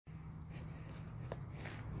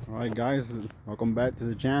Alright guys, welcome back to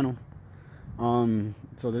the channel.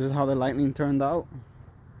 So this is how the lightning turned out.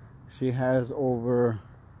 She has over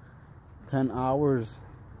 10 hours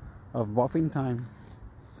of buffing time.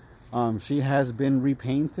 She has been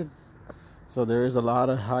repainted, so there is a lot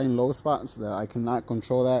of high and low spots that I cannot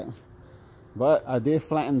control that, but I did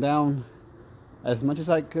flatten down as much as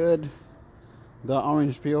I could the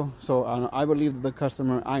orange peel. So I believe that the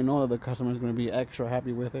customer, I know that the customer is going to be extra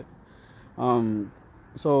happy with it.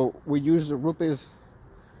 So we use the Rupes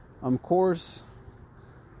coarse,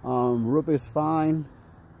 Rupes fine,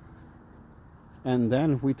 and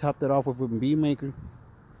then we topped it off with a bead maker.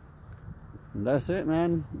 And that's it,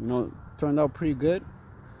 man. You know, turned out pretty good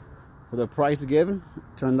for the price given.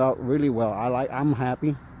 Turned out really well. I'm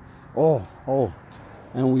happy. Oh,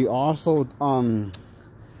 and we also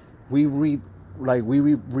we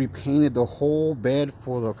repainted the whole bed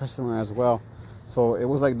for the customer as well. So it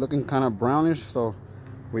was like looking kind of brownish, so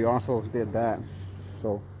we also did that.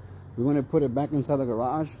 So we're going to put it back inside the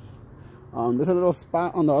garage. There's a little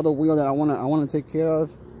spot on the other wheel that I want to take care of,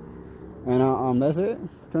 and that's it.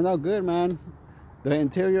 Turned out good, man. The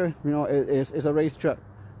interior, you know, it's a race truck,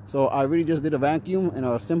 so I really just did a vacuum and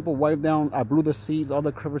a simple wipe down. I blew the seats, all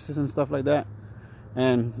the crevices and stuff like that,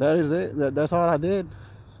 and that is it. That's all I did.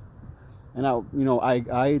 And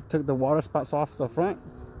I took the water spots off the front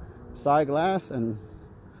side glass, and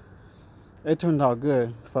it turned out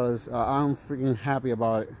good, fellas. I'm freaking happy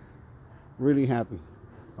about it. Really happy.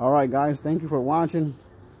 All right, guys, thank you for watching.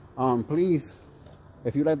 Please,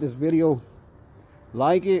 if you like this video,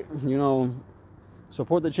 like it. You know,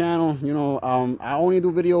 support the channel. You know, I only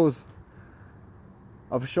do videos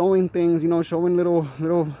of showing things. You know, showing little.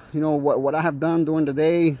 You know what I have done during the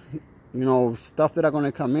day. You know, stuff that are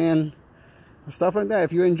gonna come in, stuff like that.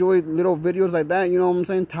 If you enjoy little videos like that, you know what I'm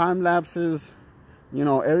saying, time lapses. You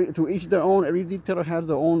know, to each their own. Every detailer has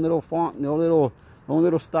their own little font, their own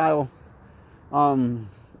little style.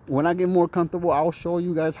 When I get more comfortable, I'll show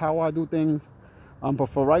you guys how I do things. But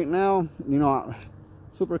for right now, you know,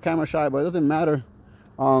 super camera shy, but it doesn't matter.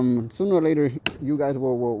 Sooner or later, you guys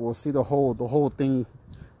will see the whole thing,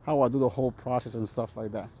 how I do the whole process and stuff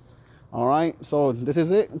like that. All right, so this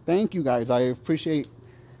is it. Thank you guys. I appreciate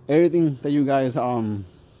everything that you guys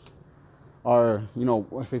are, you know,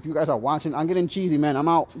 if you guys are watching. I'm getting cheesy, man. I'm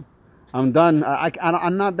out. I'm done.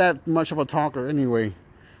 I'm not that much of a talker anyway.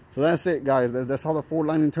 So that's it, guys. That's how the full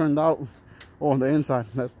lining turned out. Oh, the inside.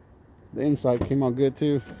 The inside came out good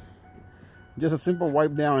too. Just a simple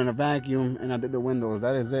wipe down and a vacuum, and I did the windows.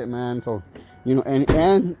 That is it, man. So, you know,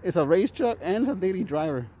 and it's a race truck and it's a daily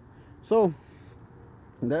driver. So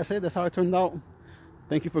that's it. That's how it turned out.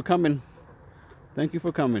 Thank you for coming. Thank you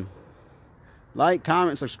for coming. Like,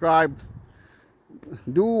 comment, subscribe.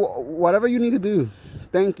 Do whatever you need to do.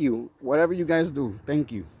 Thank you. Whatever you guys do,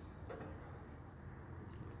 thank you.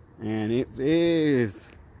 And it is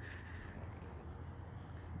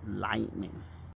lightning.